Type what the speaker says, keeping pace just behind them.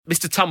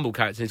Mr. Tumble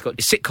character. He's got a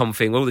sitcom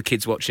thing where all the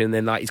kids watching, and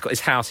then like he's got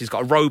his house. He's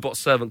got a robot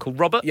servant called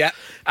Robert. Yeah.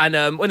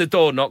 And when the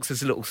door knocks,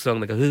 there's a little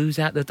song. They go, "Who's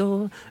at the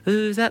door?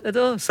 Who's at the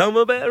door?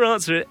 Someone better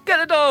answer it. Get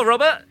the door,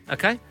 Robert."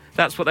 Okay,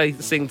 that's what they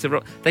sing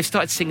to. They've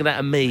started singing that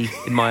to me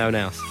in my own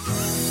house.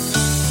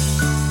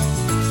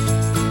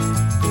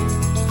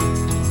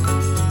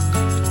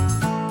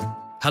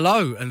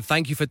 Hello, and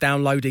thank you for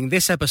downloading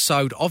this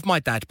episode of My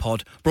Dad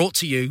Pod, brought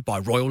to you by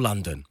Royal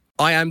London.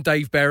 I am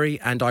Dave Berry,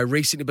 and I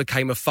recently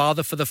became a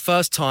father for the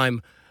first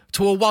time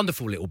to a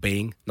wonderful little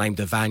being named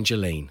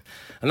Evangeline.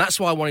 And that's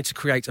why I wanted to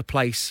create a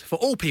place for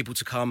all people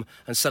to come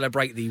and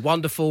celebrate the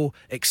wonderful,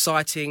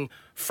 exciting,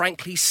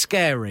 frankly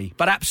scary,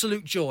 but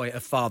absolute joy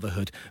of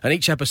fatherhood. And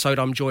each episode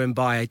I'm joined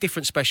by a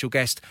different special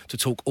guest to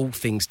talk all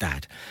things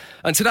dad.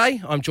 And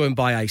today I'm joined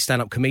by a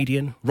stand-up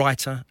comedian,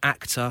 writer,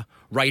 actor,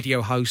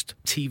 radio host,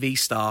 TV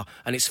star,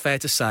 and it's fair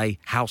to say,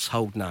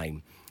 household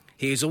name.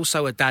 He is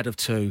also a dad of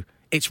two.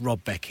 It's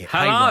Rob Beckett.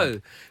 Hello. Hey,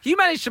 Rob. You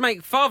managed to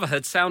make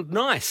fatherhood sound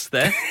nice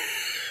there.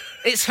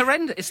 It's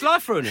horrendous. It's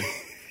life ruining.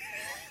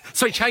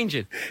 Sorry,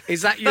 changing.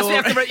 Is that your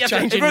it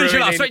changing ruins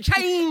your life. ruining? So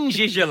it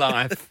changes your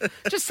life.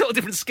 Just sort of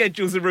different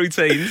schedules and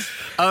routines.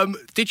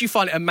 Did you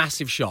find it a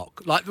massive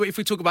shock? Like, if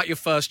we talk about your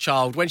first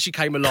child, when she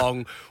came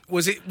along,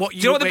 was it what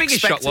you Do you know what were the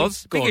biggest expecting? shock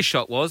was? Biggest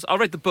shock was, I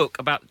read the book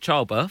about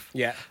childbirth.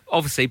 Yeah.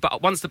 Obviously,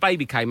 but once the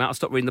baby came out, I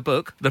stopped reading the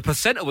book. The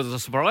placenta was a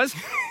surprise.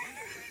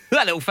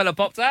 That little fella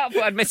popped out. I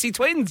thought I had messy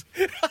twins.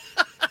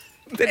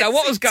 Didn't know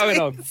what was going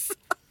on.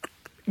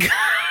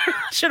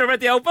 Should have read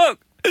the whole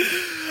book.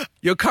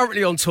 You're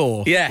currently on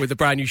tour with the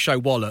brand new show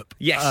Wallop.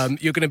 Yes.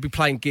 You're going to be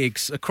playing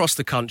gigs across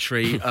the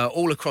country,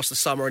 all across the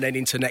summer and then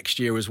into next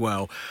year as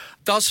well.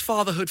 Does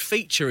fatherhood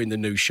feature in the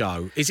new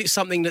show? Is it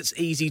something that's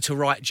easy to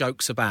write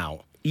jokes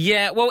about?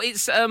 Yeah, well,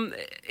 it's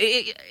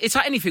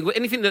like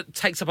anything that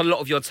takes up a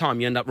lot of your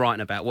time, you end up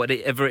writing about,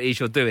 whatever it is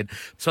you're doing.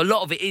 So a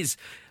lot of it is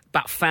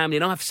about family,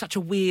 and I have such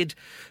a weird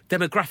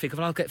demographic of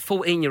I'll get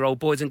 14-year-old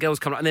boys and girls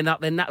coming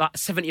up, and then like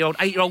 7-year-old,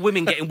 8-year-old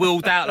women getting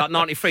wheeled out like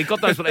 93.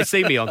 God knows what they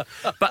see me on.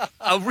 But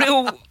a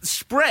real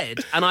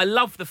spread, and I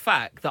love the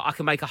fact that I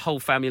can make a whole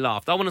family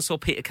laugh. I went and saw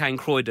Peter Kay in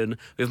Croydon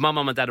with my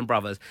mum and dad and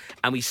brothers,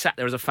 and we sat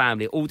there as a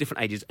family, all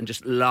different ages, and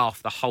just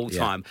laughed the whole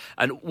time.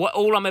 And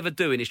all I'm ever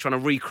doing is trying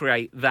to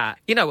recreate that.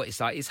 You know what it's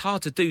like? It's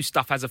hard to do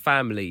stuff as a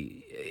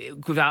family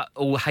without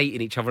all hating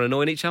each other and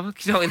annoying each other.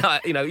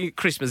 You know,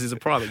 Christmas is a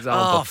prime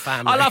example. Oh,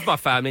 family. I love my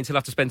family until I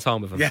have to spend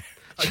time with them. Yeah.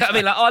 Do you know what I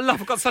mean? Like,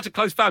 I've got such a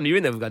close family. You're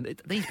in there going,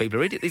 these people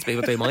are idiots. These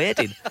people are doing my head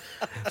in.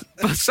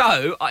 But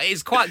so,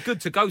 it's quite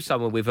good to go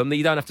somewhere with them that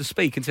you don't have to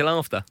speak until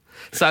after.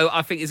 So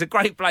I think it's a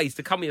great place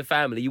to come with your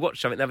family, you watch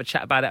something, have a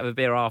chat about it, have a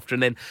beer after,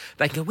 and then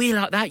they can go, we're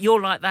like that,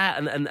 you're like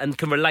that, and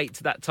can relate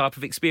to that type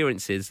of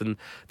experiences. And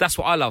that's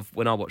what I love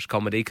when I watch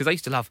comedy, because I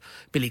used to love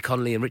Billy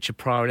Connolly and Richard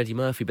Pryor and Eddie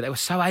Murphy, but they were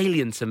so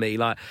alien to me.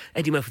 Like,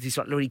 Eddie Murphy was this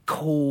like really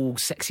cool,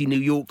 sexy New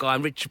York guy,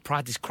 and Richard Pryor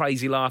had this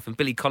crazy life, and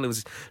Billy Connolly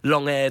was this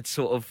long-haired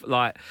sort of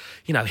like,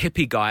 you know,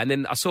 hippie guy. And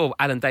then I saw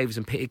Alan Davis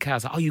and Peter Kay. I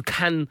was like, oh, you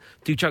can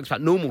do jokes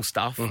about normal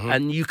stuff,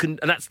 and you can,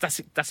 and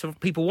that's what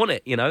people want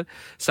it, you know.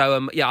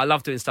 So yeah, I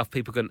love doing stuff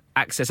people can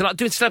access. And like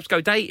doing Celebs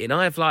Go Dating,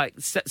 I have like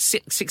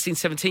 16,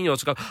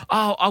 17-year-olds who go,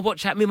 oh, I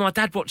watch that, me and my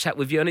dad watch that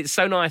with you, and it's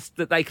so nice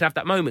that they can have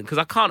that moment, because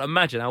I can't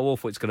imagine how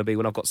awful it's going to be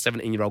when I've got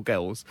 17-year-old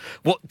girls.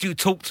 What do you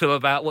talk to them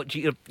about? What do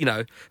you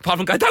know, apart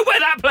from go, don't wear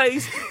that,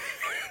 please.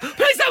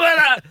 Please don't wear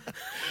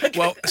that.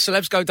 Well,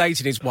 Celebs Go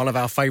Dating is one of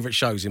our favourite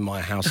shows in my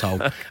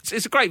household.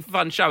 It's a great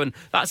fun show, and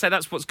like I say,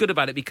 that's what's good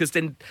about it, because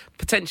then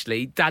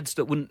potentially dads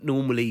that wouldn't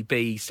normally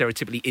be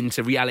stereotypically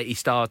into reality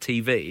star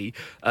TV,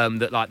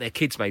 that like their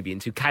kids may be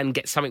into, can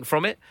get something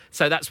from it.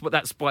 So that's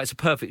why it's a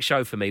perfect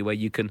show for me, where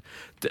you can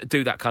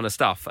do that kind of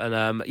stuff.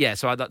 And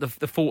so I like the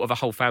thought of a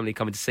whole family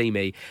coming to see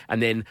me,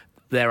 and then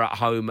they're at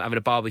home having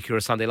a barbecue or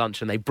a Sunday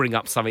lunch, and they bring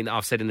up something that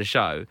I've said in the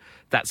show.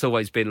 That's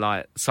always been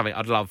like something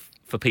I'd love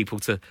for people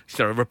to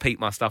sort of repeat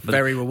my stuff. And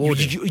very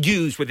rewarding.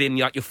 Use within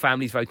like your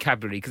family's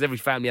vocabulary, because every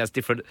family has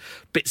different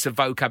bits of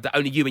vocab that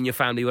only you and your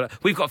family will.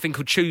 We've got a thing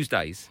called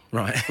Tuesdays,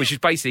 right? Which is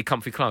basically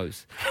comfy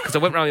clothes. Because I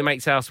went round my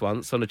mate's house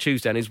once on a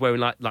Tuesday, and he was wearing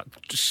like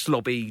just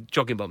slobby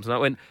jogging bottoms, and I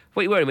went,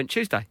 "What are you wearing?" He went,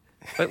 "Tuesday."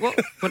 Wait, what?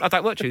 Well, I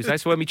don't work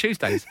Tuesdays, so wear me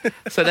Tuesdays.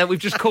 So then we've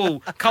just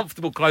called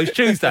comfortable clothes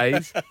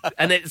Tuesdays,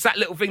 and it's that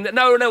little thing that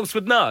no one else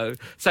would know.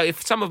 So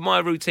if some of my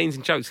routines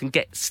and jokes can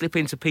slip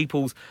into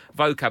people's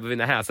vocab within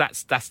the house,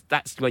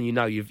 that's when you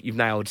know you've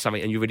nailed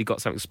something and you've really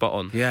got something spot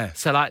on. Yeah.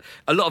 So like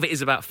a lot of it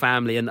is about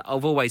family, and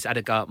I've always had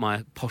a go at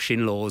my posh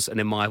in-laws and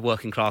then my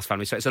working class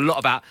family. So it's a lot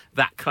about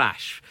that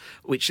clash,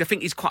 which I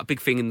think is quite a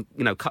big thing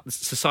in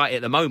society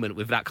at the moment,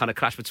 with that kind of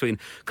clash between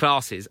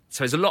classes.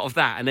 So there's a lot of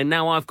that, and then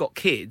now I've got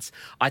kids,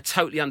 I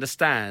totally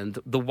understand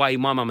the way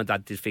my mum and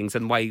dad did things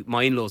and the way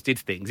my in-laws did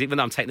things. Even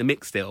though I'm taking the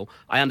mick still,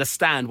 I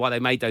understand why they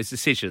made those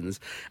decisions.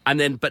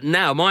 But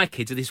now my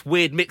kids are this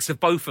weird mix of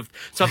both of.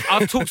 So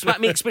I've talked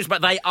about my experience,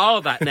 but they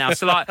are that now.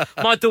 So like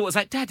my daughter's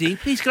like, "Daddy,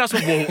 please can I have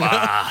some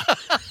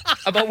water?"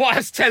 And my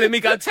wife's telling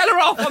me, "Go tell her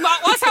off." I'm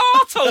like, "What's how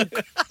I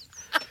talk?"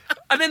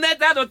 And then their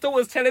dad or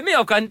daughter's telling me,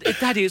 I'm going,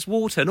 Daddy, it's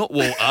water, not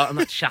water. I'm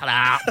like, shut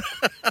up.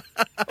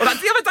 Well, like,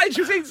 the other day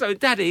she was eating something,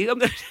 Daddy,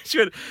 she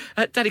went,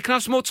 Daddy, can I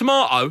have some more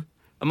tomato?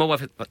 And my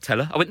wife went,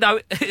 tell her. I went, no,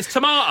 it's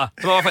tomato.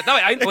 And my wife went, no,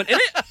 it ain't. I went, is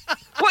it?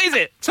 What is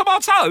it?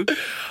 Tomato?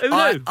 Who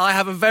knew? I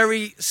have a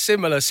very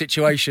similar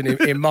situation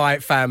in my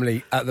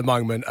family at the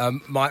moment.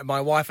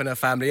 My wife and her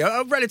family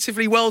are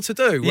relatively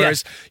well-to-do,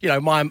 whereas,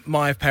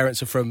 my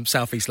parents are from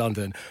South East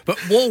London. But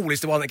Wall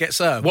is the one that gets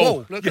served.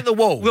 Wall. Look at the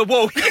Wall. The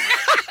Wall.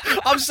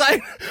 I'm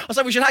saying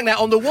we should hang that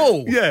on the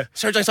wall. Yeah.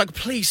 Sarah Jane's like,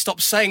 please stop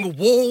saying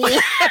Wall.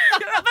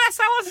 That's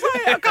how I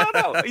say it. I can't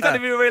help. You don't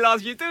even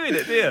realise you're doing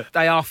it, do you?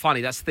 They are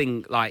funny. That's the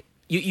thing, like...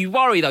 You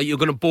worry, though, you're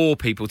going to bore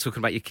people talking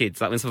about your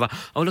kids. Like when someone's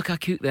like, oh, look how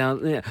cute they are.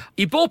 Yeah.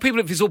 You bore people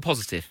if it's all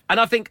positive.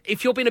 And I think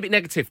if you're being a bit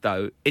negative,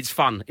 though, it's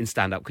fun in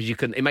stand-up because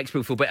it makes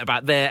people feel better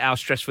about how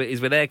stressful it is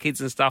with their kids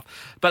and stuff.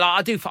 But like,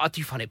 I do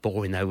find it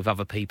boring, though, with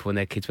other people and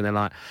their kids when they're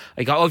like,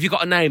 you go, oh, have you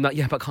got a name? Like,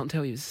 yeah, but I can't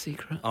tell you. It's a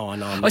secret. Oh, I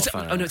know. I'm not a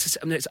fan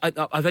of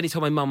that. I've only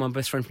told my mum, my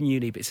best friend from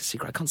uni, but it's a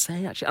secret. I can't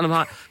say it, actually. And I'm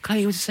like, can I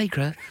tell you it's a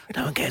secret?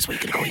 No one cares what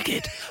you're going to call your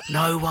kid.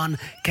 No one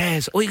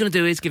cares. All you're going to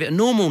do is give it a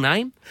normal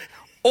name.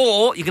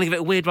 Or you're going to give it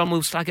a weird one,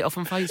 we'll slag it off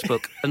on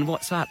Facebook and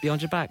WhatsApp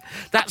behind your back.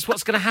 That's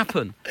what's going to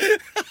happen.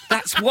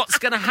 That's what's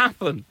going to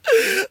happen.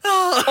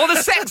 Or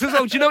the sex as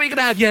well. Do you know what you're going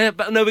to have? Yeah,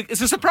 but no,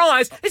 it's a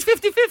surprise. It's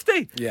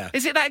 50-50. Yeah.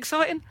 Is it that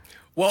exciting?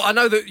 Well, I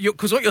know that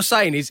because what you're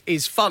saying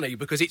is funny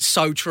because it's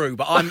so true.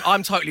 But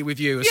I'm totally with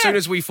you. As soon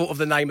as we thought of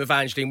the name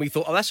Evangeline, we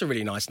thought, oh, that's a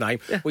really nice name.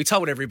 Yeah. We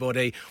told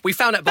everybody. We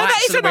found out by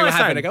accident we were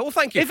having a go. Well,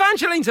 thank you.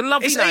 Evangeline's a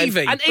lovely name.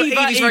 Evie. And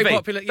Eva's very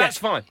popular. Yeah. That's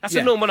fine. That's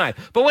a normal name.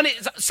 But when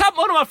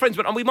one of my friends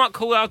went, we might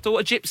call our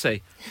daughter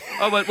Gypsy.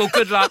 I went, well,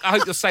 good luck. I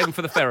hope you're saving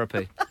for the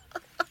therapy.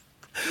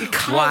 You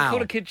can't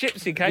call a kid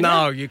Gypsy, can you?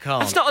 No, you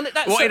can't. That's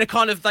not... in a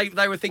kind of...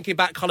 They were thinking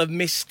about kind of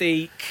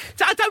mystique...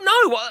 I don't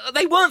know.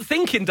 They weren't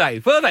thinking,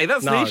 Dave, were they?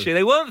 That's the issue.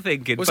 They weren't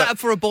thinking. Was that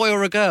for a boy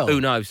or a girl? Who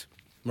knows?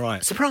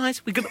 Right.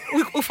 Surprise.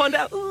 We'll find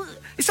out.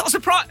 It's not a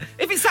surprise.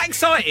 If it's that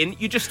exciting,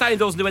 you just stay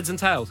indoors and do heads and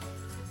tails.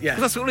 Yeah.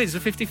 Because that's all it is, a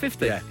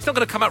 50-50. Yeah. It's not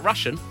going to come out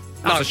Russian.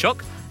 That was a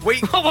shock.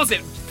 What was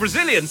it?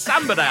 Brazilian,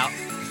 samba'd out.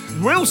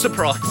 Real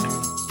surprise.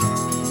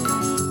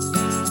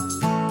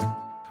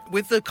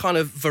 With the kind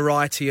of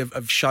variety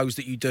of shows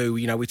that you do,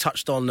 we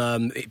touched on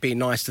it being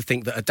nice to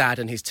think that a dad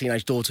and his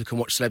teenage daughter can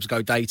watch celebs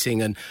go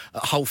dating and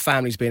a whole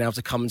family's being able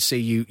to come and see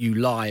you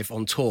live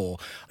on tour.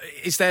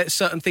 Is there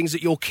certain things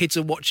that your kids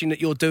are watching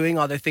that you're doing?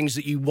 Are there things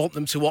that you want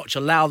them to watch,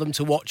 allow them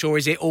to watch, or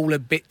is it all a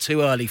bit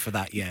too early for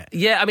that yet?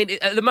 Yeah, I mean,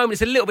 at the moment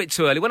it's a little bit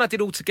too early. When I did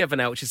All Together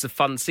Now, which is a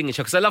fun singing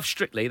show, because they love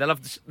Strictly, they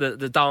love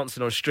the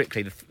dancing on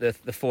Strictly, the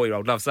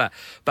 4-year-old loves that.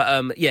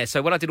 But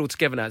so when I did All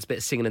Together Now, it's a bit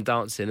of singing and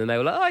dancing, and they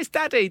were like, oh, it's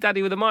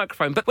Daddy with a microphone.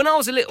 But when I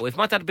was a little, if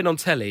my dad had been on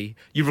telly,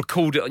 you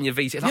record it on your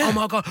VCR. Like, oh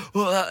my God,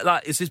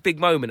 like it's this big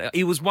moment.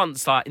 He was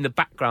once like in the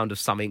background of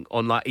something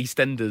on like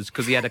EastEnders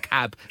because he had a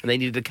cab and they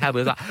needed a cab.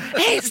 And I was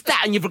like, hey, it's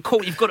that, and you've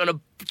got it on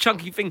a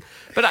chunky thing.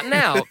 But like,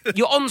 now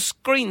you're on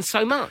screen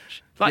so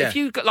much. Like if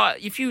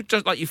you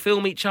just like you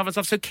film each other and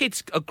stuff. So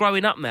kids are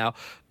growing up now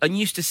and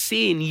used to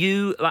seeing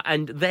you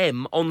and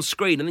them on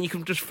screen, and then you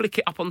can just flick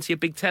it up onto your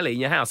big telly in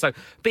your house. So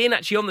being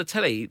actually on the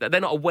telly,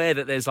 they're not aware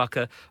that there's like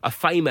a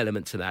fame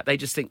element to that. They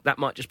just think that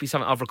might just be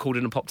something I've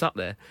recorded and popped up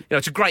there.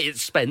 It's a great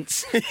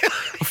expense,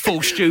 a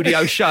full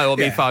studio show on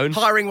my phone.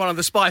 Hiring one of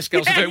the Spice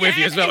Girls to do it with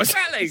you as well.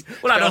 Exactly.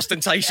 Well, that's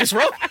ostentatious,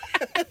 Rob.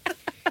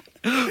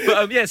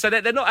 But so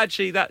they're not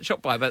actually that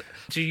shocked by it. But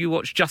do you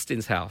watch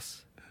Justin's House?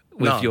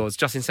 Yours,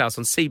 Justin's House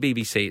on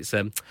CBBC. It's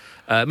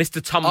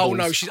Mr. Tumbles. Oh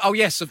no,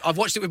 yes, I've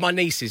watched it with my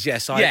nieces.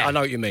 Yes, I know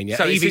what you mean. Yeah,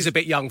 so Evie's a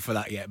bit young for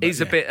that yet.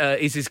 He's a bit.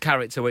 He's his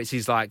character where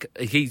he's like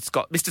he's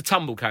got Mr.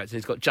 Tumble character.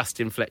 And he's got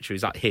Justin Fletcher,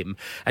 who's like him,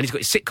 and he's got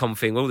his sitcom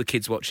thing where all the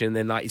kids watching. And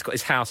then like he's got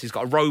his house. He's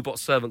got a robot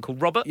servant called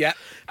Robert. Yeah.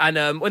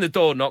 And when the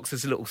door knocks,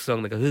 there's a little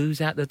song. They go,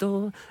 "Who's at the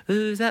door?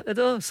 Who's at the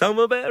door?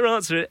 Someone better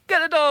answer it.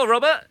 Get the door,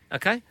 Robert."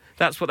 Okay,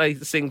 that's what they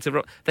sing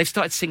to. They've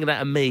started singing that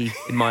to me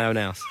in my own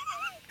house.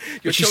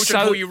 Your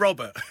children call you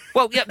Robert?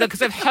 Well, yeah,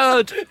 because they've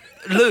heard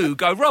Lou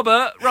go,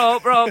 Robert,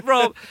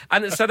 Rob.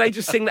 And so they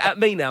just sing that at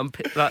me now and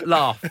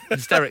laugh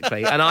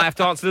hysterically. And I have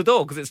to answer the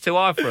door because it's too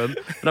high for them.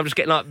 And I'm just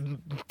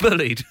getting,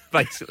 bullied,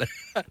 basically.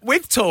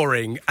 With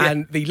touring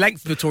and the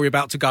length of the tour you're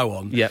about to go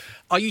on,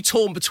 are you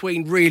torn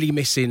between really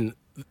missing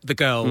the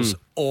girls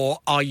or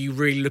are you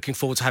really looking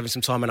forward to having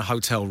some time in a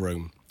hotel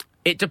room?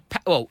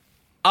 Well,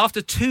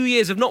 after 2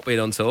 years of not being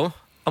on tour,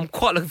 I'm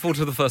quite looking forward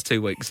to the first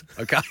 2 weeks.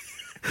 Okay.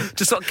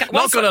 Just not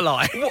gonna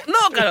lie.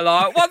 Not gonna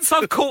lie. Once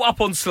I've caught up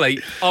on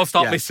sleep, I'll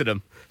start missing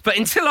them. But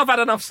until I've had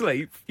enough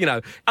sleep,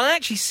 I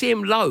actually see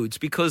him loads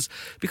because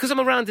I'm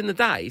around in the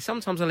day.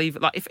 Sometimes I leave,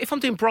 if I'm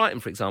doing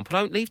Brighton, for example,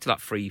 I don't leave till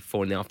 3,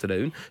 4 in the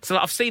afternoon. So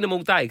I've seen them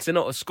all day because they're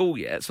not at school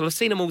yet. So I've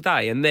seen them all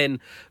day. And then,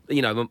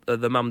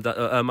 the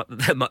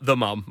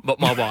mum, but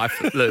my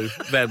wife, Lou,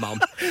 their mum.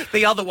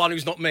 The other one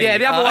who's not me. Yeah,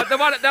 the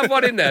other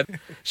one in there.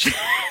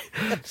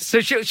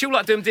 She'll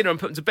like do them dinner and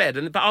put them to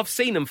bed. But I've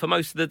seen them for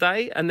most of the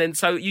day. And then,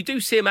 so you do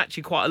see them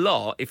actually quite a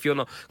lot if you're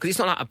not... Because it's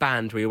not like a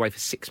band where you're away for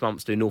 6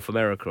 months doing North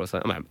America or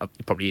something. I mean,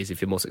 it probably is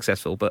if you're more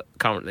successful, but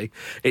currently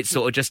it's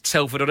sort of just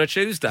Telford on a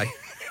Tuesday.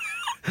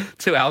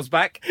 2 hours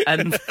back,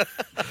 and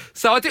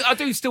so I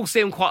do still see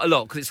them quite a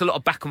lot because it's a lot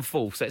of back and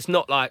forth. So it's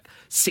not like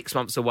 6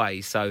 months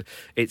away. So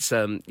it's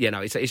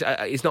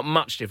it's not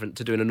much different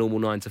to doing a normal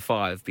 9 to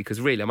 5 because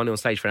really I'm only on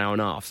stage for an hour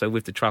and a half. So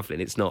with the travelling,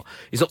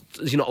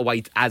 you're not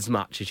away as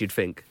much as you'd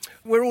think.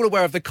 We're all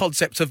aware of the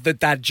concept of the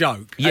dad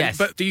joke. Yes,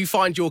 but do you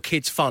find your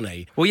kids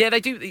funny? Well, yeah, they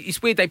do.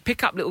 It's weird. They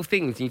pick up little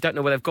things and you don't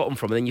know where they've got them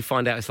from, and then you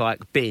find out it's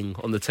like Bing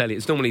on the telly.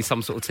 It's normally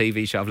some sort of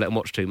TV show I've let them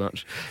watch too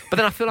much. But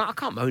then I feel like I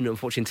can't moan at them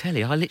for watching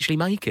telly. I literally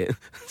make it.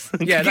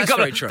 Yeah, that's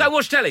very true. Don't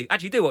watch telly.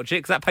 Actually, do watch it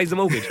because that pays the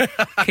mortgage.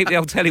 Keep the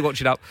old telly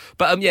watching up.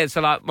 But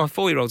so like my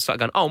 4-year-old started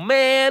going, "Oh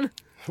man."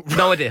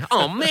 No idea.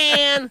 Oh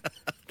man!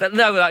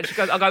 No, like she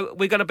goes. I go.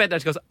 We're going to bed now.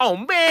 She goes. Oh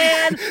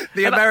man!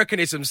 The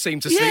Americanisms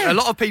seem to see. A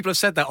lot of people have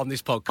said that on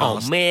this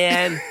podcast. Oh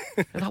man!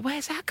 Like,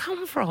 where's that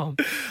come from?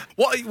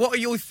 What are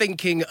you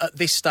thinking at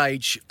this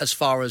stage as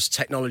far as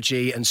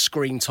technology and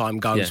screen time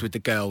goes with the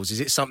girls? Is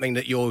it something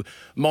that you're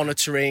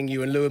monitoring,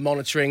 you and Lou are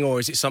monitoring, or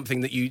is it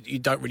something that you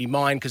don't really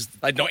mind because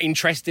they're not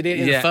interested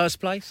in the first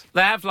place?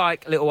 They have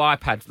like little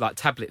iPad, like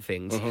tablet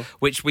things,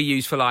 which we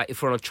use for like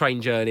if we're on a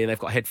train journey and they've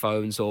got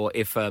headphones, or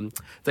if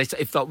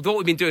what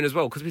we've been doing as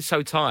well, because we're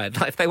so tired,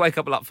 like if they wake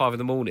up at like 5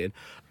 a.m,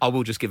 I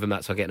will just give them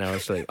that so I get an hour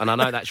of sleep. And I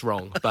know that's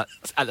wrong, but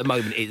at the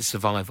moment it's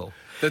survival.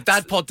 The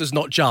Dad Pod does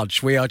not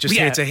judge. We are just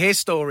here to hear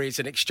stories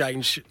and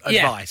exchange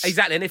advice.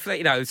 Exactly. And if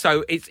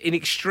so it's in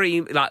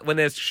extreme, like when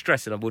they're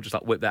stressing, I will just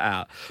like whip that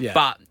out. Yeah.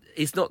 But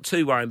it's not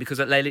too worrying because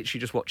they're literally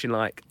just watching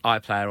like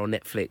iPlayer or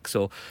Netflix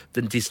or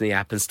the Disney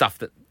app and stuff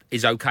that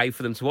is okay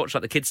for them to watch,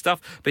 like the kids'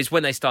 stuff. But it's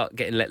when they start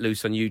getting let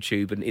loose on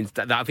YouTube and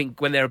that I think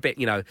when they're a bit,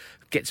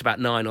 get to about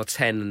 9 or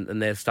 10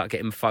 and they start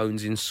getting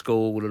phones in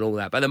school and all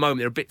that. But at the moment,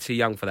 they're a bit too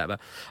young for that. But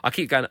I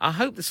keep going, I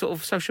hope the sort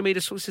of social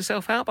media sorts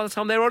itself out by the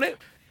time they're on it.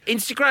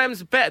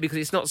 Instagram's better because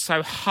it's not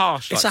so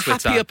harsh like Twitter.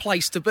 It's a happier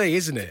place to be,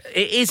 isn't it?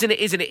 It is, and it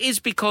isn't. It is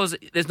because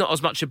there's not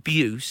as much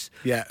abuse.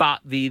 Yeah. But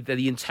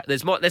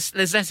there's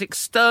less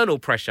external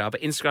pressure.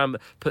 But Instagram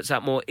puts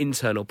out more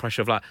internal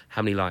pressure of like,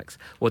 how many likes?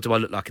 What do I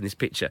look like in this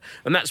picture?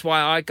 And that's why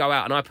I go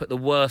out and I put the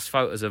worst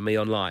photos of me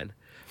online,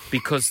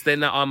 because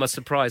then I'm a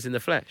surprise in the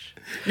flesh.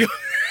 Do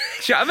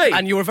you know what I mean?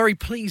 And you're a very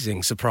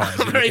pleasing surprise.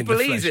 Very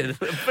pleasing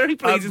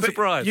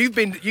surprise. You've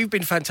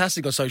been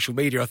fantastic on social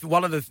media.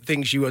 One of the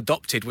things you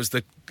adopted was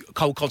the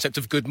whole concept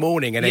of good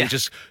morning, and then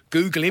just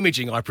Google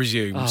imaging, I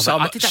presume. I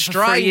did that strange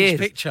for 3 years.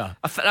 Picture.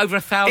 Over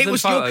 1,000 It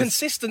was photos. your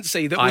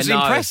consistency that was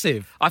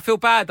impressive. I feel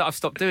bad that I've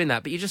stopped doing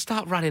that, but you just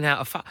start running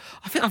out of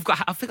I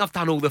think I've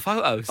done all the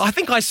photos. I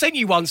think I sent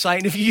you one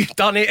saying, "Have you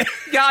done it?"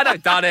 Yeah, I know,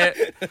 done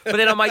it. But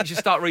then I made you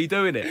start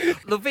redoing it.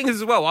 The thing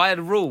is as well, I had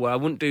a rule where I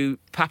wouldn't do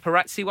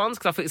paparazzi ones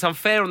because I think it's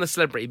unfair on the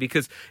celebrity,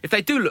 because if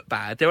they do look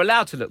bad, they're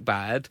allowed to look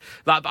bad.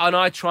 And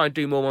I try and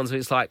do more ones where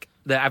it's like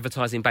they're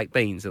advertising baked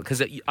beans,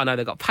 because I know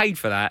they got paid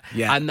for that,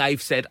 and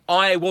they've said,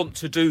 I want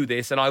to do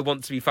this and I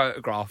want to be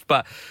photographed.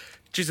 But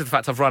due to the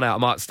fact I've run out, I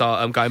might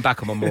start going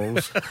back on my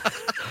morals.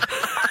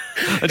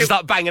 And just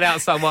start banging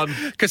out someone.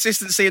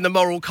 Consistency and the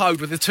moral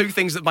code were the two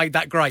things that made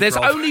that great. There's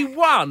Rob. only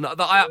one that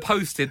I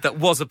posted that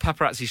was a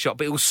paparazzi shot,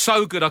 but it was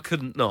so good I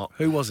couldn't not.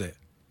 Who was it?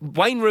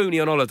 Wayne Rooney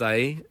on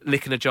holiday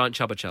licking a giant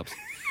Chubba Chubs.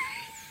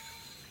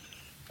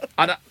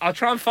 I'll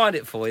try and find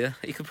it for you.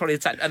 You could probably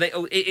attack. And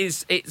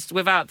it's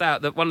without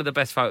doubt that one of the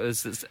best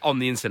photos that's on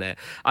the internet.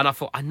 And I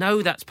thought, I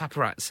know that's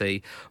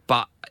paparazzi,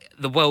 but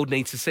the world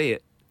needs to see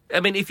it. I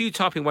mean, if you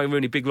type in Wayne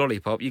Rooney big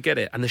lollipop, you get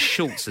it. And the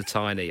shorts are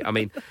tiny. I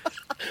mean,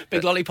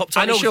 big lollipop,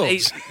 tiny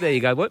shorts. There you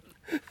go. What?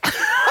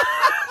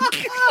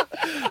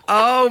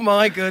 Oh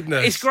my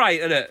goodness! It's great,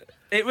 isn't it?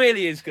 It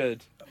really is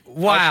good.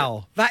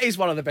 Wow, that is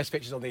one of the best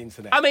pictures on the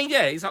internet. I mean,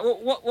 yeah. It's like,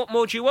 what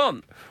more do you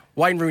want?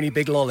 Wayne Rooney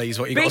big lolly is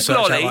what you got to search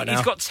out right now.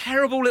 He's got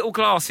terrible little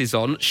glasses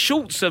on.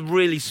 Shorts are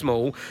really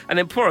small, and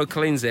then poor old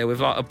Colleen's there with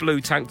like a blue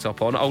tank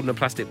top on, holding a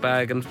plastic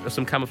bag and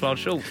some camouflage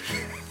shorts.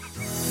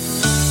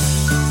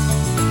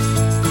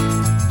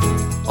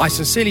 I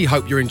sincerely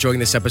hope you're enjoying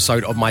this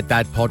episode of My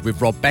Dad Pod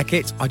with Rob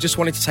Beckett. I just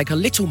wanted to take a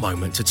little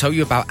moment to tell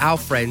you about our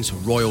friends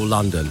Royal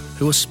London,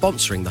 who are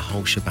sponsoring the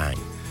whole shebang.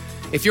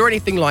 If you're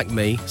anything like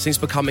me, since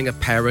becoming a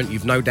parent,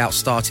 you've no doubt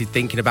started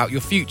thinking about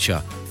your future,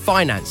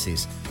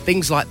 finances,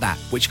 things like that,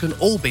 which can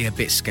all be a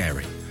bit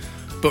scary.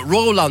 But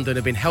Royal London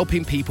have been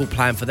helping people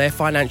plan for their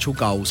financial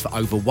goals for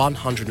over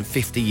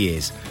 150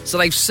 years. So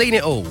they've seen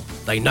it all.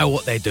 They know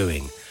what they're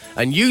doing.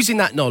 And using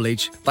that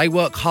knowledge, they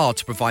work hard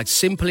to provide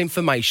simple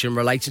information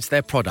relating to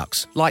their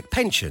products, like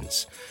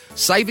pensions.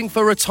 Saving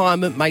for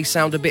retirement may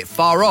sound a bit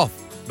far off,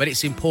 but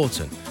it's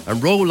important.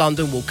 And Royal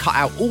London will cut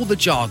out all the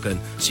jargon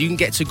so you can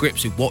get to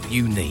grips with what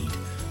you need.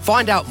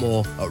 Find out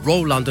more at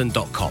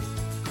royallondon.com.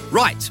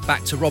 Right,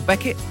 back to Rob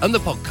Beckett and the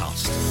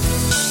podcast.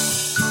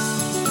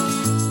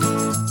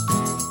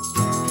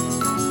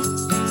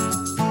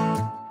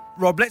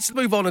 Rob, let's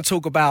move on and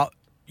talk about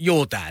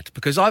your dad?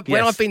 Because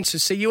when I've been to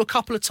see you a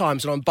couple of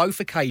times, and on both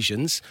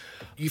occasions,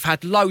 you've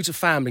had loads of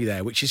family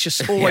there, which is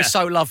just always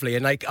so lovely.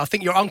 And I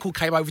think your uncle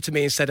came over to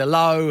me and said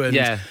hello. And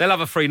yeah, they'll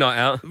have a free night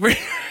out.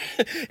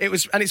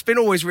 It's been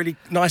always really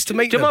nice to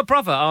meet them. My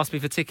brother asked me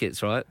for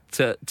tickets, right,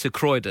 to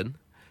Croydon.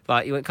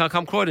 Like, he went, can I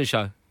come Croydon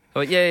show? I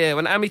went, yeah.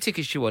 Well, how many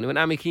tickets do you want? He went,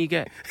 how many can you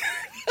get?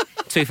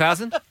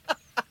 2,000? Do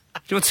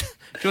you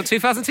want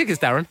 2,000 tickets,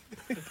 Darren?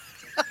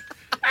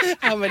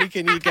 How many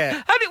can you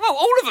get? Well,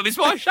 all of them. It's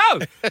my show.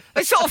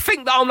 They sort of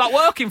think that I'm like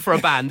working for a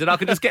band and I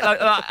can just get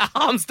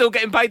I'm still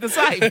getting paid the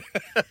same.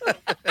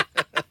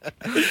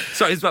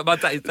 Sorry, it's about my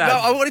dad. No,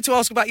 I wanted to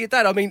ask about your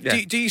dad. I mean,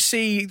 do you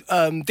see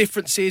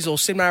differences or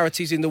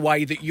similarities in the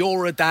way that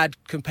you're a dad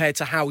compared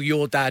to how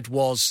your dad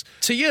was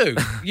to you?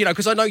 You know,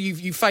 because I know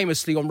you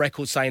famously on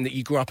record saying that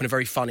you grew up in a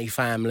very funny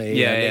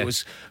family. And it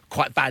was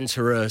quite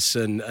banterous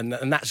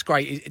and that's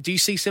great. Do you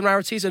see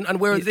similarities and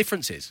where are the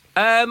differences?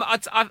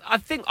 I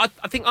think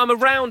I'm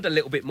around a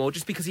little bit more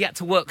just because he had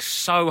to work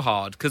so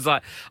hard. Because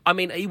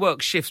he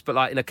worked shifts, but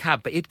like in a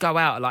cab. But he'd go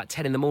out at like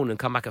 10 in the morning and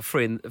come back at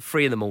 3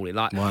 in the morning.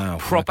 Like wow,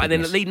 proper. And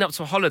then leading up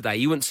to a holiday,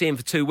 you wouldn't see him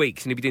for 2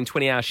 weeks, and he'd be doing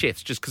 20-hour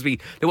shifts just because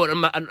there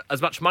wasn't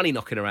as much money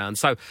knocking around.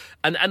 So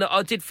and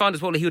I did find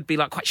as well that he would be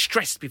like quite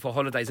stressed before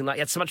holidays, and like he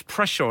had so much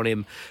pressure on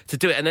him to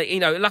do it.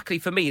 And luckily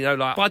for me,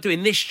 like by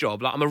doing this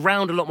job, like I'm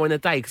around a lot more in the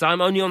day because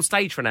I'm only on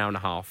stage for an hour and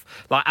a half,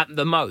 like at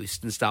the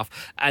most and stuff.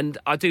 And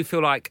I do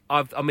feel like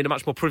I'm in a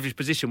much more privileged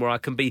position where I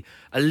can be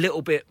a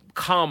little bit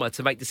calmer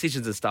to make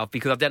decisions and stuff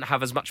because I don't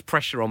have as much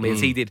pressure on me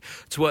as he did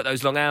to work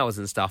those long hours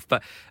and stuff.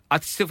 But I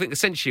still think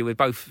essentially we're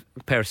both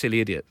a pair of silly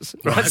idiots,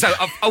 right? So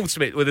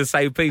ultimately we're the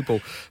same people.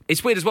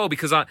 It's weird as well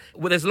because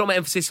there's a lot of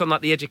emphasis on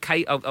like the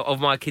of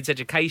my kids'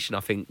 education. I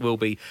think will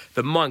be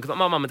the mine because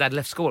my mum and dad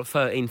left school at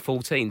 13,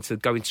 14 to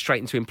go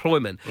straight into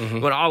employment.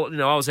 When I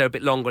was there a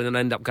bit longer and then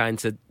ended up going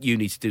to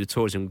uni to do a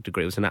tourism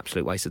degree. It was an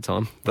absolute waste of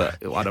time, but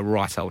I had a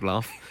right old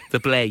laugh. The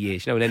Blair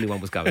years, when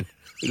anyone was going.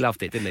 He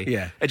loved it, didn't he?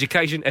 Yeah.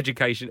 Education. I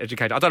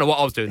don't know what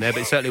I was doing there,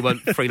 but it certainly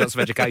weren't free lots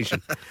of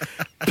education.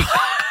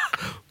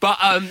 But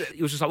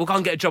he was just like, we'll go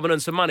and get a job and earn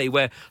some money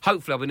where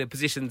hopefully I'll be in a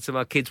position to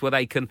my kids where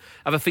they can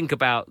have a think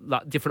about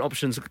like different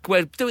options.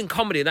 Where doing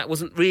comedy, that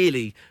wasn't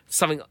really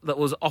something that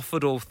was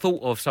offered or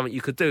thought of something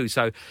you could do.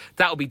 So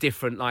that'll be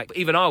different. Like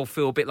even I'll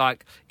feel a bit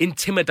like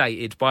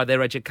intimidated by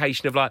their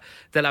education of like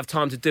they'll have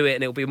time to do it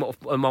and it'll be more,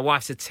 and my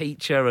wife's a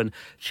teacher and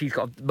she's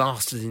got a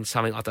master's in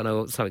something, I don't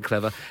know, something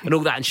clever and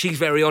all that. And she's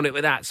very on it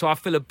with that. So I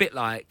feel a bit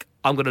like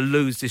I'm going to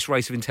lose this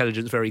race of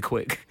intelligence very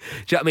quick. Do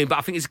you know what I mean? But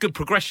I think it's a good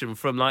progression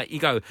from, like, you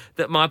go,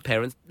 that my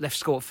parents left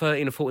school at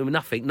 13 or 14 with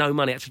nothing, no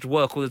money, had to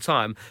work all the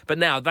time. But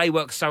now they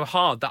work so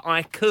hard that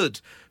I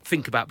could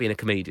think about being a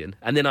comedian.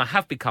 And then I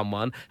have become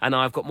one, and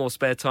I've got more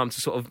spare time to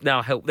sort of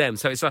now help them.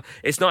 So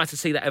it's nice to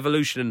see that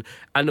evolution.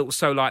 And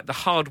also, like, the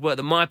hard work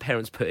that my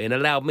parents put in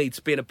allowed me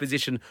to be in a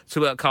position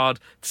to work hard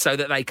so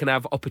that they can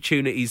have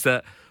opportunities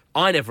that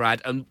I never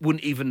had and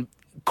wouldn't even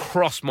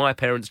cross my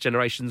parents'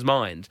 generation's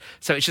mind.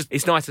 So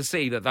it's nice to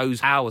see that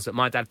those hours that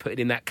my dad put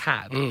in that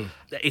cab,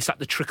 it's like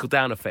the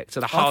trickle-down effect. So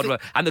the hard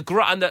work and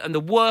the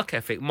work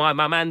ethic, my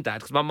mum and dad,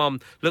 because my mum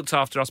looked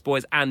after us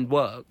boys and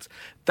worked,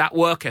 that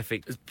work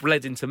ethic has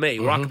bled into me,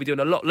 where I could be doing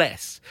a lot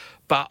less.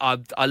 But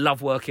I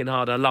love working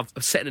hard. I love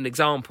setting an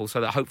example so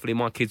that hopefully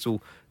my kids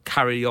will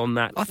carry on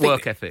that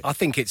work ethic. I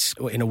think it's,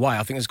 in a way,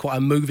 I think it's quite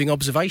a moving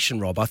observation,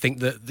 Rob. I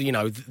think that,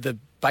 the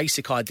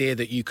basic idea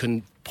that you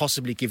can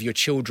possibly give your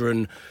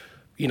children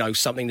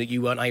something that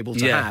you weren't able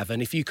to have. And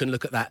if you can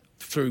look at that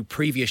through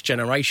previous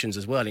generations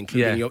as well,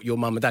 including your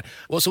mum and dad.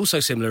 What's also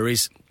similar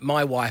is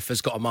my wife has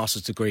got a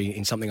master's degree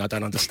in something I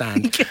don't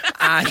understand.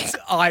 And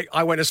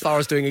I went as far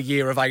as doing a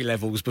year of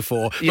A-levels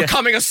before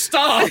becoming a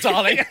star,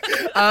 darling.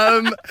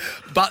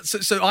 But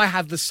so I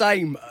have the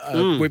same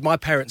with my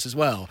parents as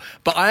well.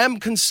 But I am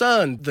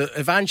concerned that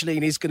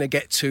Evangeline is going to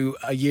get to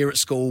a year at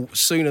school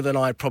sooner than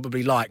I'd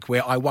probably like,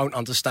 where I won't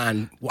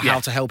understand how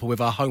to help her with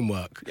her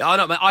homework. I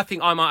know, I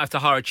think I might have to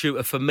hire a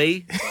tutor for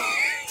me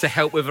to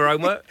help with her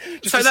homework.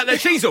 So that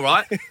she's all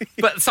right,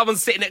 but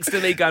someone's sitting next to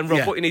me going,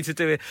 Rob, what you need to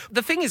do here.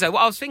 The thing is, though,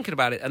 what I was thinking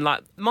about it, and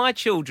like my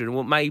children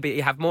will maybe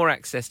have more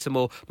access to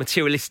more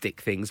materialistic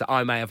things that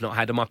I may have not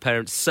had, and my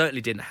parents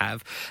certainly didn't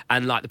have,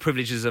 and like the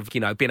privileges of,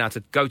 being able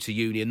to go to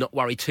uni and not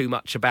worry too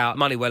much about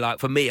money, where like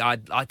for me, I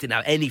didn't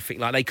have anything,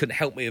 like they couldn't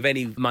help me with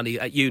any money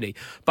at uni.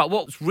 But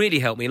what's really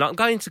helped me, like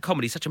going into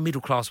comedy, such a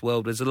middle-class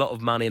world, there's a lot of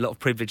money, a lot of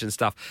privilege and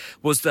stuff,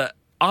 was that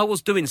I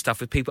was doing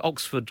stuff with people,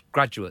 Oxford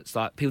graduates,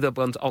 like people that have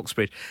gone to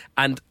Oxford,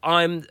 and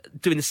I'm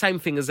doing the same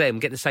thing as them,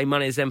 getting the same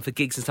money as them for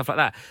gigs and stuff like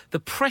that. The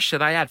pressure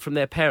they had from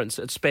their parents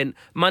that had spent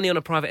money on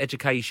a private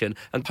education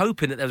and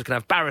hoping that they was going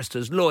to have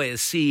barristers,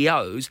 lawyers,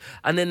 CEOs,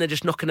 and then they're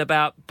just knocking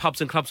about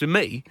pubs and clubs with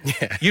me,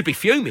 you'd be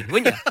fuming,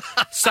 wouldn't you?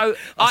 So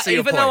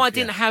even though I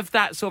didn't have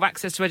that sort of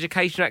access to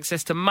education,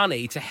 access to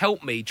money to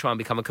help me try and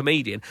become a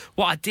comedian,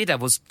 what I did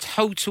have was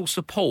total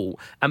support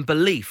and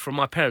belief from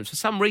my parents. For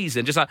some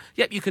reason, just like,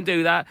 yep, you can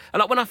do that. And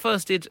like when I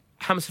first did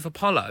Hammersmith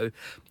Apollo,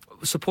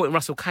 supporting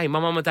Russell Kane, my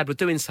mum and dad were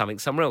doing something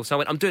somewhere else. So I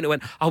went, I'm doing it. I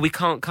went, oh, we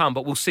can't come,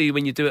 but we'll see you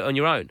when you do it on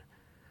your own.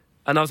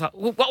 And I was like,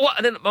 what?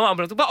 And then my mum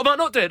was like, what am I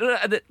not doing?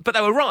 But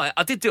they were right.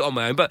 I did do it on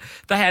my own. But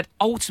they had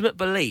ultimate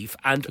belief.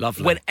 And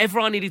Lovely. whenever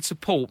I needed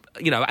support,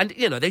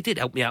 they did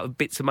help me out with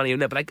bits of money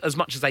and but as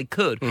much as they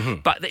could.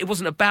 Mm-hmm. But it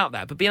wasn't about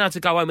that. But being able to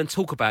go home and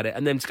talk about it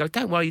and then to go,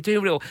 don't worry, you're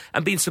doing real.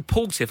 And being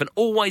supportive and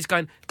always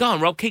going, go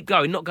on, Rob, keep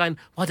going. Not going,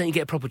 why don't you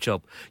get a proper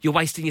job? You're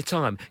wasting your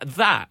time.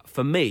 That,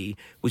 for me,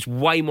 was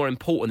way more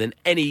important than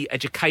any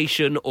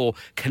education or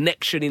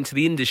connection into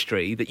the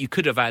industry that you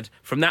could have had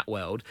from that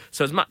world.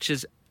 So as much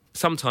as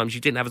sometimes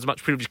you didn't have as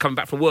much privilege coming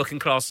back from a working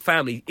class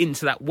family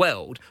into that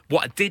world,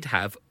 what I did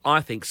have,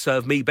 I think,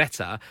 served me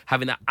better,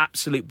 having that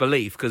absolute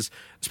belief, because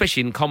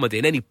especially in comedy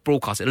and any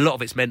broadcasting, a lot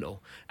of it's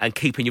mental and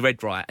keeping your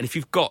head right. And if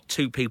you've got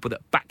two people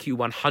that back you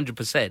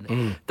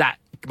 100%, that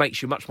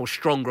makes you much more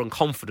stronger and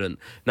confident,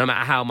 no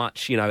matter how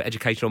much,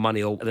 educational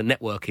money or the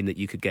networking that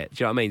you could get.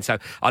 Do you know what I mean? So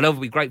I'll never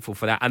be grateful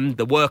for that. And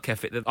the work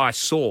ethic that I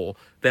saw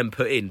them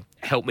put in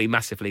helped me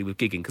massively with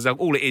gigging, because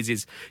all it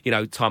is,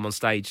 time on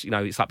stage.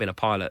 It's like being a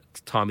pilot,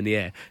 time in the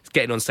air. It's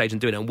getting on stage and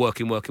doing it and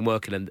working,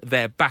 and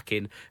their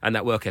backing and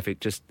that work ethic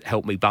just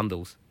helped me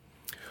bundles.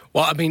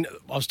 Well, I mean,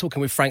 I was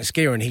talking with Frank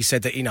Skier and he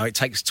said that, it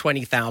takes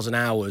 20,000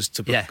 hours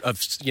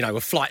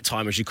of flight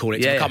time, as you call it,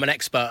 to become an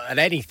expert at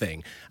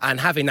anything. And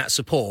having that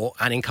support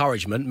and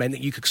encouragement meant that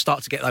you could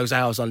start to get those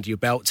hours under your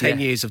belt, 10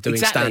 years of doing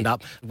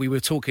stand-up. We were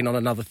talking on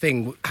another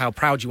thing, how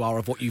proud you are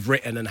of what you've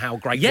written and how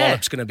great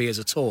Wallop's going to be as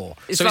a tour.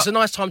 It's a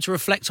nice time to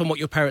reflect on what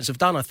your parents have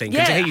done, I think.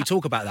 And to hear you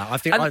talk about that, I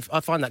think I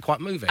find that quite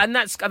moving. And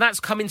that's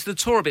come into the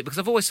tour a bit, because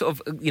I've always sort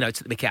of, took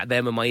the mick out of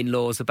them and my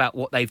in-laws about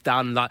what they've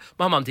done. Like,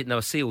 my mum didn't know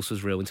a seal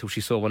was real until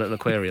she saw one at an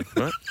aquarium,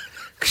 right?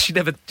 Because she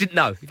didn't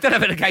know. If you don't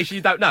have an occasion,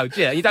 you don't know.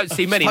 Yeah, you don't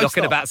see many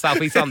knocking about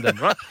South East London,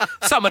 right?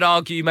 Some would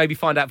argue you maybe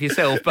find out for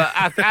yourself, but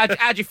how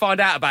do you find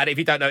out about it if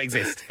you don't know it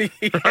exists?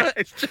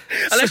 Right?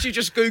 Unless you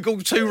just Google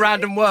two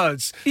random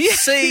words.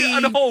 See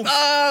and horse.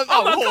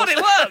 Oh my God,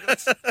 it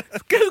works.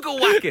 Google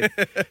whacking.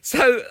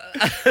 So,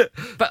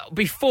 but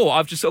before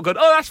I've just sort of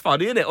gone, oh, that's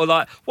funny, isn't it? Or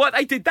like, what,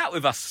 they did that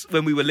with us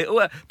when we were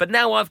little. But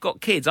now I've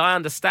got kids, I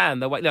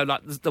understand the way,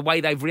 the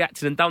way they've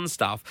reacted and done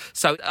stuff.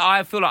 So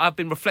I feel like I've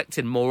been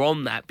reflecting more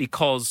on that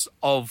because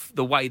of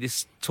the way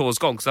this tour's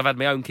gone. Because I've had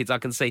my own kids, I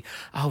can see,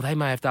 oh, they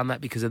may have done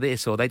that because of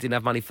this, or they didn't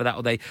have money for that,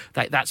 or they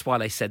that's why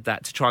they said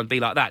that, to try and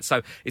be like that.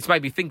 So it's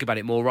made me think about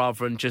it more,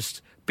 rather than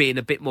just being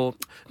a bit more,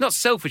 not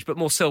selfish, but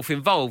more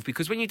self-involved.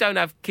 Because when you don't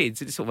have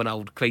kids, it's sort of an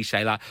old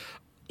cliche, like,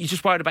 you're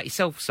just worried about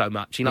yourself so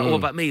much. What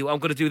about me? I'm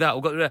going to do that.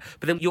 I've got to do that.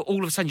 But then you're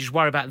all of a sudden you just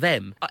worry about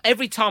them.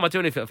 Every time I do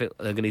anything, I think,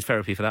 they're going to need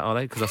therapy for that, are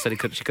they? Because I said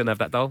she couldn't have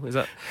that doll. Is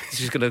that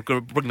she's going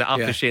to bring that up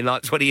because she in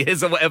like 20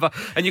 years or whatever?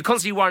 And you're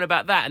constantly worrying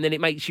about that, and then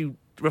it makes you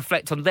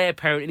reflect on their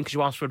parenting, because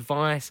you ask for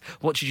advice.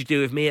 What did you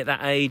do with me at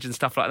that age and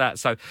stuff like that?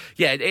 So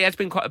yeah, it has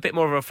been quite a bit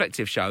more of a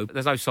reflective show.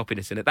 There's no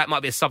soppiness in it. That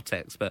might be a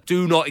subtext, but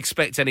do not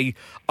expect any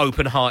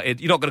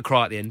open-hearted. You're not going to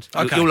cry at the end.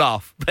 Okay. You'll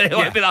laugh, but it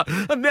won't be like,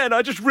 oh man,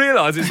 I just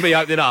realised it's me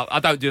opening up. I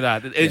don't do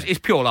that. It's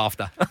pure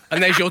laughter.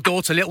 And there's your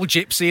daughter, little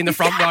Gypsy, in the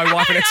front row,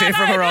 wiping a tear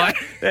from her eye.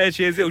 There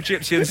she is, little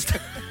Gypsy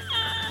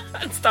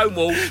and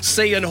Stonewall.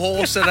 Sea and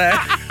horse are there.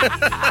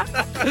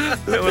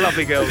 Little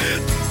lovely girl.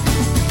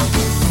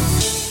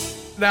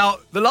 Now,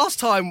 the last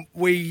time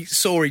we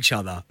saw each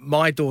other,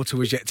 my daughter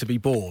was yet to be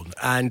born.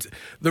 And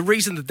the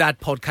reason the Dad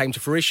Pod came to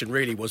fruition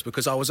really was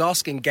because I was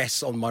asking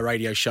guests on my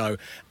radio show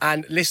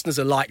and listeners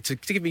alike to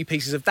give me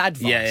pieces of dad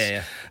advice.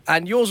 Yeah.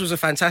 And yours was a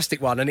fantastic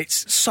one, and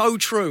it's so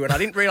true. And I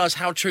didn't realise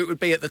how true it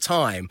would be at the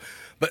time.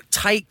 But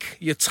take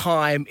your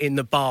time in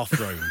the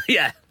bathroom.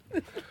 Yeah.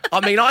 I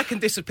mean, I can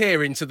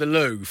disappear into the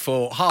loo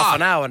for half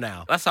an hour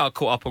now. That's how I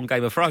caught up on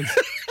Game of Thrones.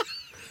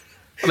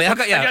 I mean,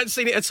 you haven't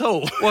seen it at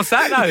all. What's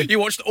that? No. You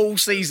watched all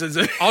seasons.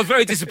 I was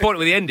very disappointed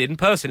with the ending.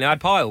 Personally, I had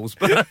piles,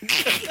 but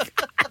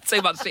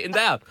too much sitting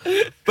down.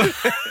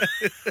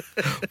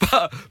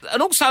 But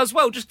and also as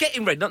well, just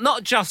getting ready,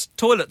 not just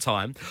toilet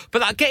time,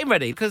 but like getting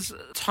ready, because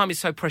time is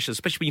so precious,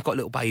 especially when you've got a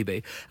little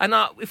baby. And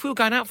if we were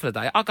going out for the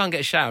day, I'd go and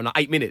get a shower in like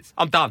 8 minutes.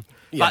 I'm done.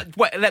 Yeah. Like,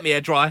 wait, let me hair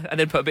dry and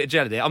then put a bit of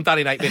gel in it. I'm done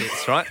in 8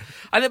 minutes, right?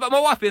 And then, but my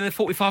wife been in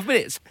 45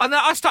 minutes. And then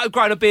I started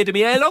growing a beard in my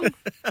hair long,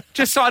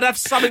 just so I'd have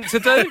something to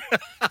do,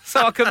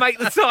 so I could make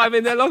the time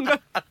in there longer.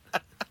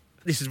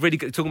 This is really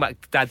good, talking about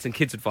dads and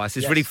kids advice.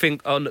 It's really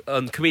think on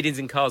comedians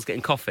in cars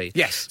getting coffee.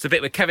 Yes. It's a bit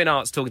where Kevin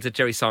Hart's talking to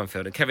Jerry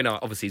Seinfeld, and Kevin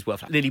Hart obviously is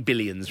worth nearly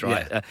billions,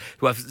 right? Yeah.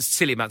 Worth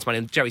silly amounts of money,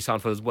 and Jerry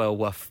Seinfeld is well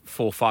worth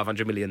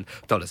 $400-500 million.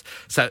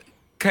 So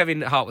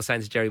Kevin Hart was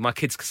saying to Jerry, my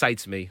kids say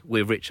to me,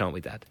 we're rich, aren't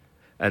we, Dad?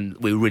 And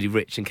we were really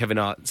rich. And Kevin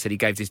Hart said he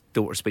gave his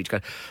daughter a speech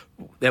going,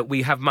 that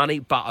we have money,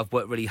 but I've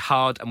worked really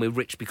hard, and we're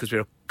rich because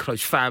we're a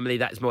close family.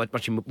 That is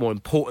much more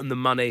important than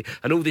money.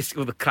 And all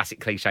the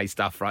classic cliche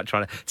stuff, right?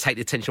 Trying to take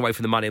the attention away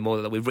from the money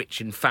more, that we're rich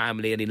in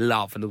family and in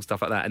love and all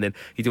stuff like that. And then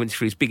he went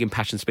through his big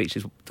impassioned speech.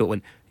 His daughter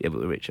went, yeah, but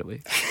we're rich, aren't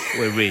we?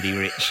 We're really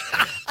rich.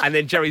 And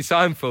then Jerry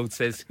Seinfeld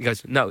says, he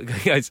goes, no,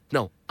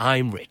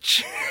 I'm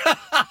rich.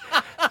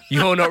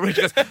 You're not rich.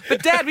 He goes,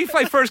 but Dad, we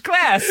fly first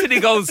class. And he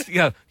goes,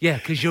 yeah,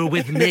 because you're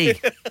with me.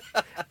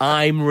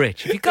 I'm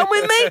rich. If you come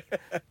with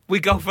me, we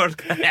go first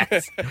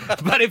class.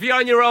 But if you're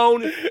on your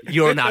own,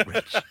 you're not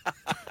rich.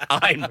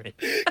 Heinrich.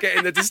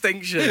 Getting the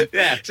distinction.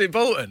 Yeah. It's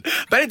important.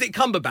 Benedict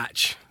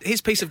Cumberbatch,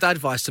 his piece of dad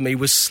advice to me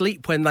was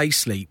sleep when they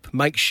sleep.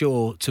 Make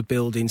sure to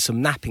build in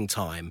some napping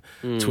time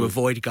to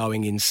avoid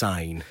going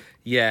insane.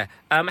 Yeah.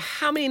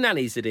 How many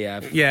nannies did he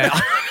have? Yeah.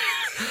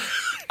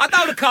 I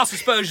don't want to cast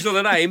aspersions on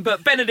the name,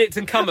 but Benedict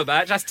and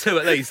Cumberbatch, that's 2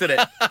 at least, isn't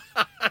it?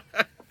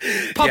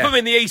 Pop them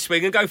in the East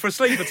Wing and go for a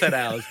sleep for 10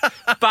 hours.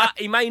 But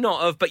he may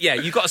not have. But yeah,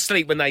 you've got to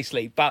sleep when they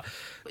sleep. But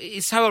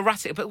it's so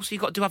erratic. But also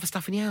you've got to do other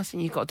stuff in the house,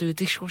 and you've got to do a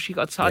dishwasher, you've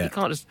got to tidy. You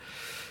can't just,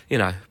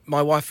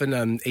 My wife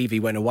and Evie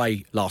went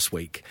away last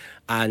week,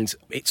 and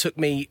it took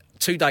me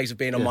 2 days of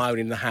being on my own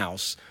in the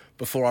house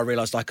before I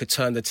realised I could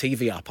turn the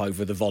TV up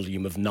over the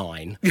volume of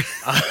 9.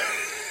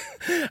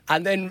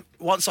 And then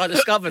once I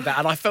discovered that,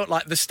 and I felt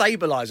like the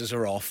stabilisers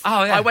are off,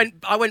 I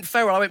went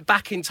feral. I went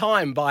back in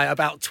time by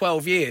about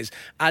 12 years.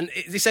 And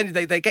this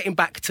ended, they're getting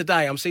back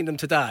today. I'm seeing them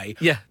today.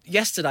 Yeah.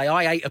 Yesterday,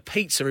 I ate a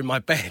pizza in my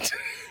bed.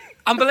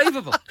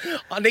 Unbelievable.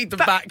 I need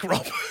them back,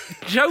 Rob. Do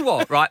you know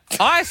what, right?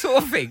 I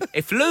sort of think,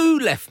 if Lou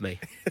left me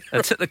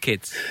and took the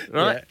kids,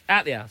 right,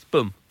 out the house,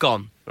 boom,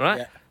 gone, right?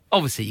 Yeah.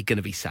 Obviously, you're going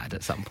to be sad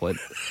at some point,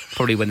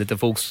 probably when the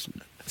divorce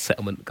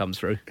settlement comes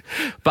through.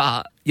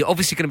 But you're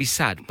obviously going to be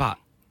sad, but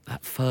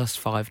that first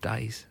 5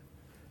 days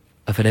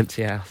of an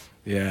empty house.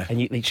 Yeah.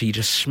 And you're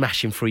just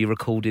smashing through your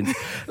recordings.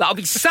 Like, I'll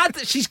be sad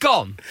that she's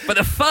gone, but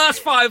the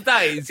first 5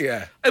 days,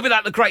 it'll be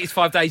like the greatest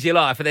 5 days of your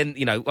life. And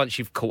then, once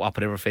you've caught up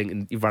on everything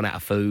and you've run out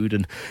of food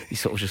and you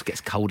sort of just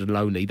gets cold and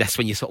lonely, that's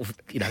when you sort of,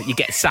 you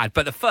get sad.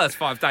 But the first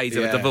 5 days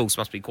of a divorce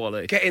must be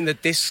quality. Getting the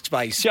disc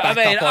space back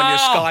up on your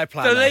Sky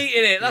Planner.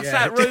 Deleting it. That's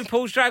that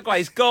RuPaul's Drag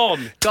Race.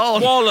 Gone.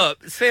 Gone.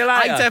 Wallop. See you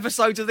later. 8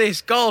 episodes of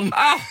this. Gone.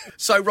 Oh.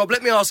 So, Rob,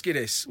 let me ask you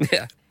this.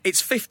 Yeah. It's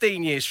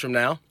 15 years from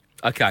now.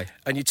 Okay.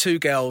 And your 2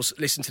 girls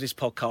listen to this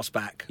podcast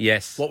back.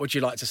 Yes. What would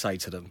you like to say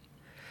to them?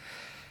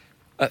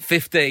 At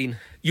 15,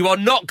 you are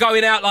not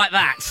going out like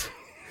that.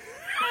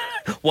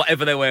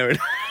 Whatever they're wearing.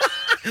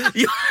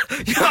 You're not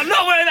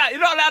wearing that.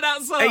 You're not allowed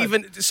outside.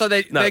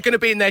 They're going to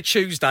be in their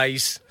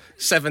Tuesdays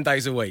 7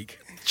 days a week.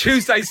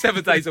 Tuesdays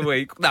 7 days a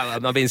week. No,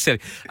 I'm not being silly.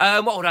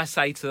 What would I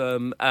say to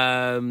them?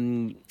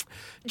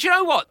 Do you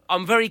know what?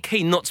 I'm very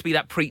keen not to be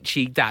that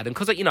preachy dad. And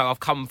because, I've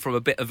come from a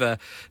bit of a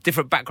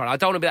different background, I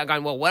don't want to be that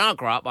going, well, when I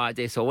grow up like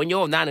this, or when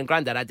your nan and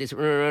granddad had this.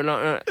 But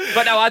no,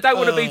 I don't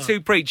want to be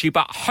too preachy.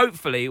 But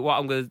hopefully what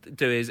I'm going to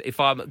do is, if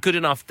I'm a good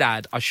enough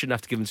dad, I shouldn't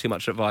have to give them too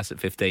much advice at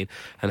 15.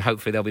 And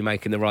hopefully they'll be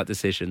making the right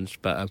decisions.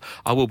 But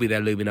I will be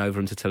there looming over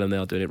them to tell them they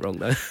are doing it wrong,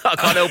 though. I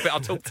can't help it. I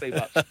talk too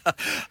much.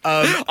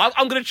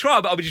 I'm going to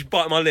try, but I'll be just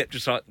biting my lip,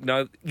 just like,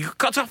 I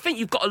think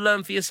you've got to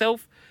learn for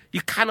yourself.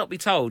 You cannot be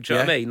told, do you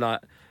know what I mean? Like,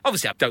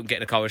 obviously, I don't get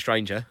in a car with a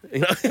stranger.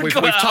 We've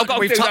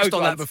touched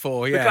on that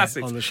before,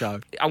 on the show.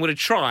 I'm going to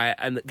try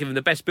and give them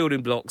the best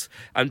building blocks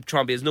and try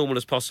and be as normal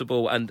as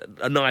possible and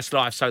a nice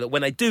life so that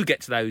when they do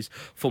get to those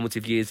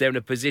formative years, they're in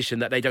a position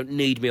that they don't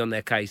need me on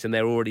their case and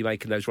they're already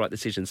making those right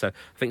decisions. So I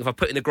think if I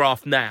put in the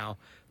graft now,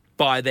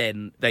 by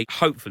then, they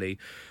hopefully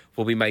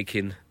will be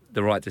making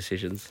the right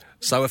decisions.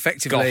 So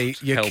effectively,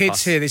 God, your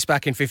kids hear this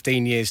back in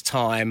 15 years'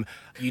 time.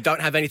 You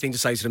don't have anything to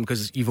say to them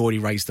because you've already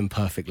raised them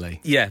perfectly.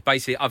 Yeah,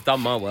 basically, I've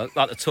done my work.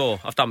 Like the tour,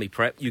 I've done me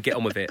prep. You get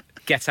on with it.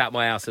 Get out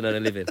my house and earn a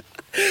living.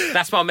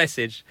 That's my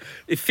message.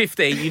 If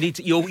 15,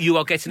 you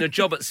are getting a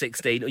job at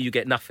 16 or you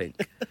get nothing.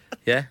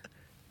 Yeah?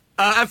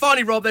 And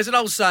finally, Rob, there's an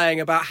old saying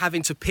about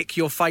having to pick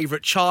your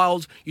favourite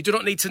child. You do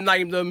not need to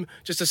name them.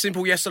 Just a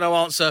simple yes or no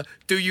answer.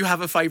 Do you have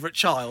a favourite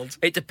child?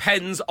 It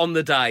depends on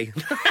the day.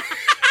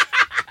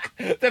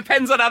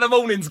 Depends on how the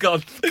morning's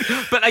gone.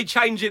 But they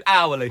change it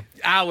hourly.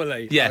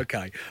 Hourly? Yeah.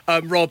 Okay.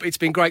 Rob, it's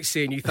been great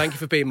seeing you. Thank you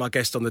for being my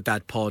guest on the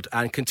Dad Pod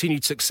and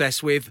continued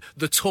success with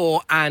the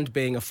tour and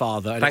being a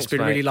father. And Thanks, it's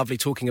been really lovely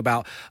talking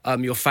about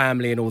your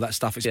family and all that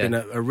stuff. It's been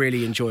a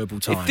really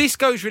enjoyable time. If this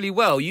goes really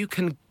well, you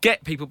can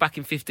get people back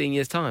in 15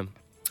 years' time.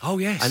 Oh,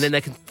 yes. And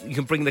then you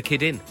can bring the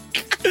kid in.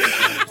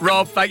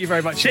 Rob, thank you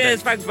very much.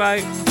 Cheers. Thanks,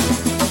 mate.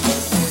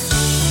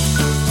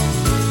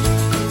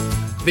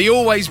 The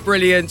always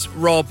brilliant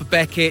Rob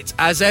Beckett.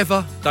 As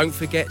ever, don't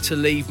forget to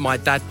leave my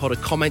Dad Pod a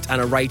comment and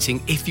a rating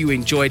if you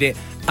enjoyed it.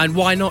 And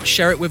why not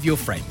share it with your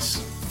friends?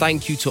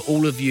 Thank you to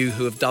all of you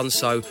who have done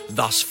so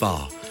thus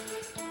far.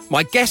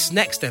 My guest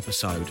next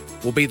episode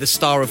will be the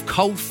star of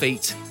Cold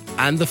Feet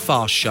and The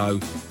Fast Show,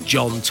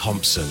 John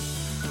Thompson.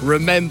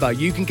 Remember,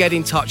 you can get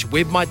in touch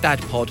with my Dad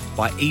Pod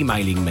by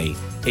emailing me.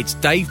 It's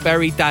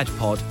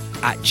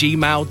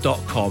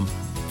daveberrydadpod@gmail.com.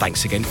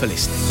 Thanks again for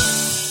listening.